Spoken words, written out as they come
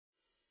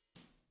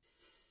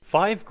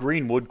5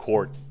 Greenwood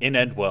Court in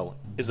Endicott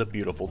is a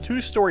beautiful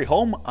two-story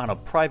home on a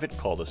private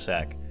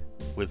cul-de-sac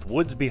with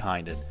woods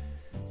behind it.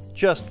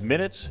 Just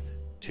minutes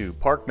to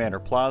Park Manor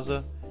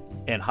Plaza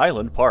and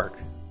Highland Park.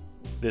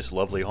 This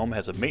lovely home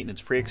has a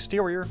maintenance-free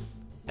exterior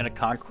and a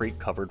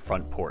concrete-covered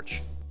front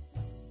porch.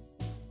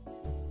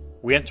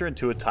 We enter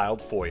into a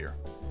tiled foyer.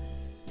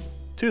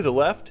 To the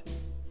left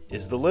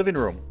is the living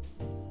room,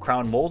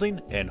 crown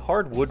molding and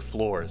hardwood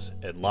floors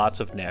and lots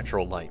of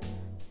natural light.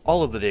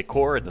 All of the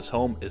decor in this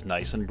home is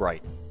nice and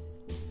bright.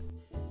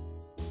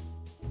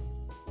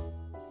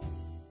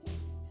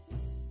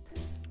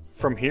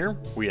 From here,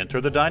 we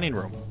enter the dining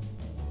room.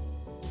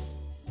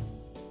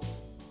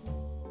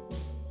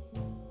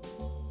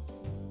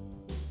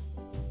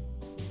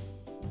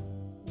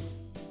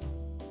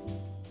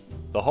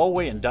 The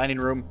hallway and dining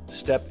room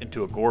step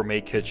into a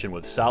gourmet kitchen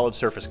with solid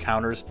surface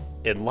counters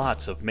and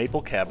lots of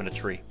maple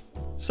cabinetry.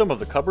 Some of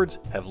the cupboards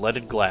have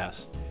leaded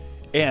glass,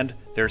 and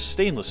there's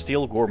stainless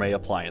steel gourmet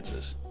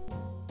appliances.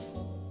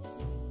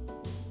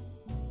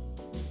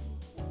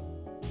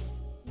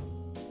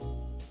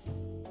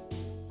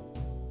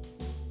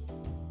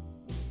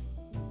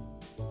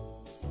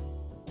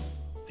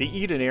 The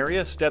eat-in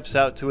area steps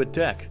out to a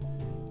deck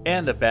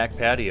and a back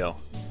patio.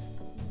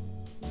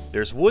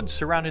 There's woods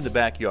surrounding the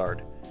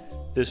backyard.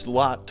 This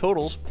lot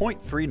totals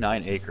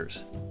 0.39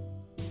 acres.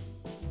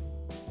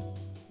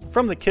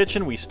 From the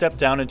kitchen, we step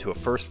down into a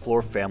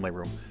first-floor family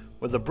room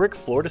with a brick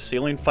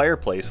floor-to-ceiling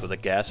fireplace with a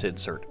gas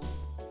insert.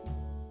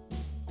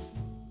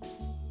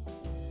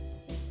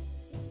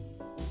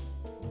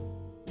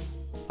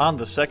 On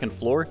the second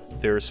floor,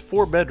 there's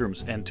 4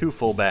 bedrooms and 2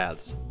 full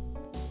baths.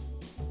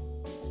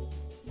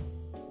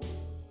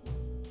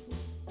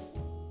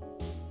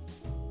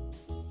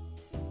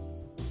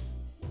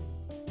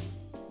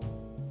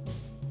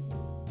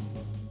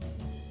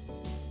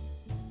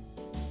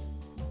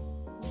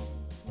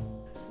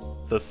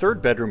 The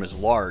third bedroom is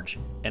large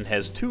and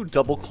has 2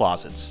 double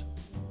closets.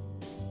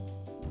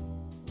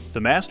 The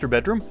master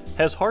bedroom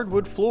has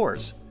hardwood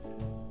floors,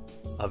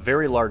 a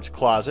very large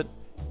closet,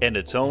 and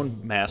its own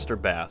master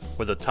bath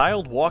with a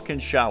tiled walk-in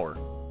shower.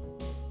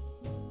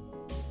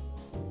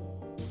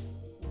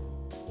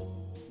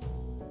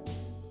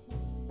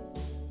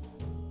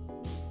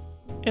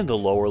 In the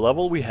lower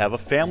level, we have a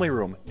family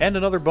room and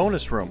another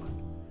bonus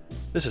room.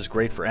 This is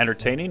great for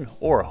entertaining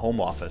or a home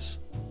office.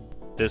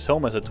 This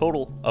home has a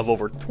total of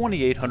over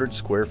 2,800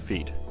 square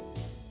feet.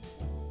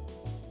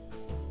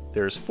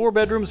 There's 4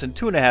 bedrooms and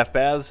 2.5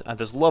 baths on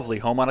this lovely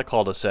home on a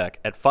cul-de-sac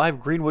at 5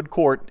 Greenwood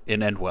Court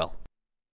in Endicott.